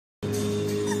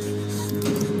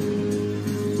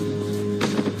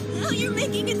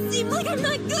Like I'm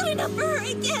not good enough for her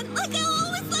again. Like I'll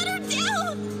always let her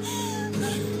down.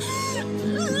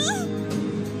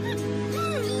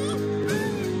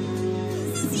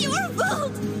 This is your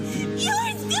fault.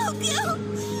 Yours, Goku.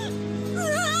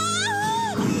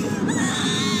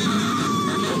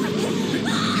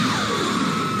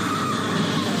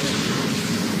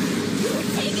 You're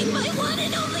taking my one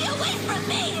and only away from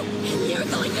me. And you're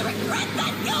going to regret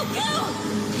that, Goku.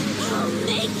 I'll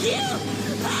make you.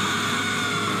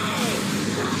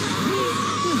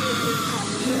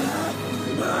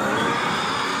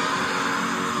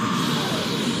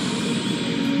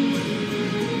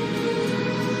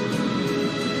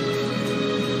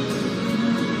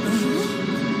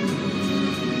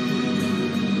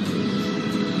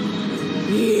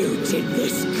 You did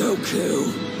this,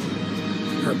 Goku.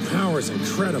 Her power's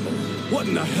incredible. What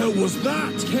in the hell was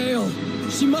that? Kale,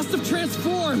 she must have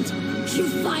transformed. You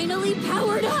finally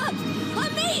powered up.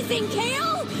 Amazing,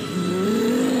 Kale.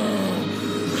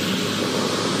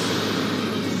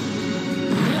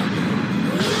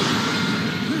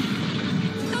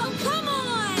 Oh, come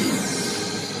on.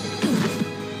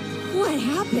 What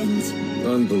happened?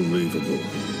 Unbelievable.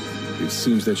 It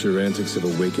seems that your antics have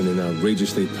awakened an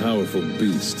outrageously powerful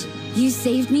beast. You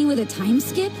saved me with a time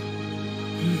skip?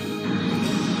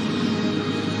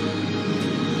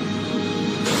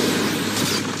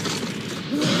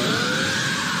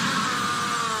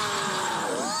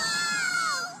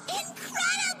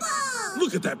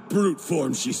 Look at that brute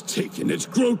form she's taken. It's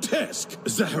grotesque.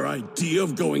 Is that her idea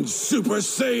of going Super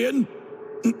Saiyan?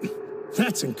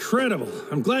 That's incredible.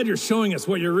 I'm glad you're showing us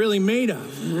what you're really made of.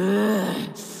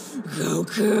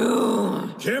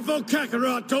 Goku. Careful,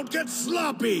 Kakarot. Don't get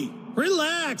sloppy.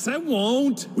 Relax, I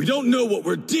won't. We don't know what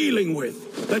we're dealing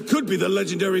with. That could be the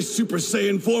legendary Super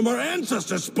Saiyan form our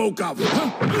ancestors spoke of. You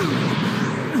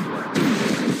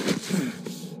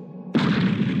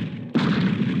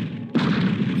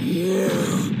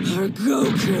are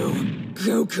Goku.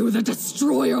 Goku, the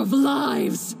destroyer of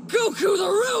lives. Goku, the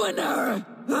ruiner.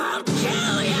 I'll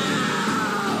kill you!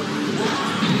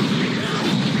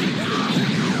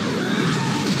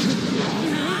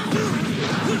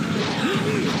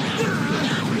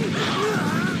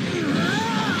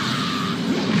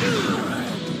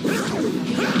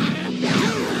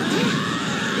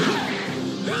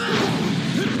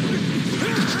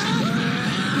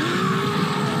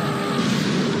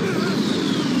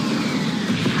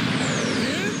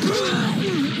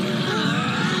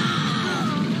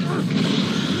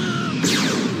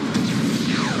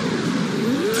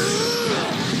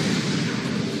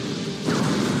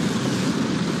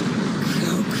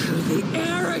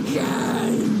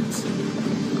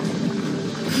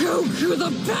 Goku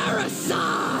the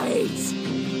parasite!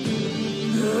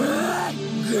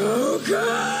 Goku!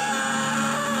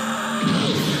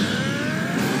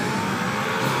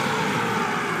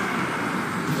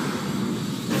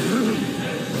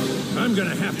 I'm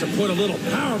gonna have to put a little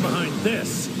power behind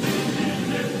this.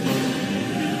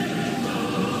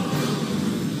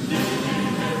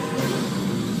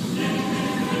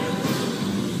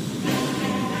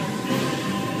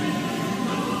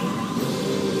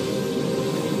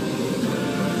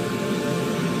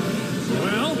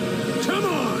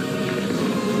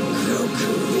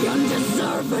 Goku the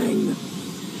undeserving!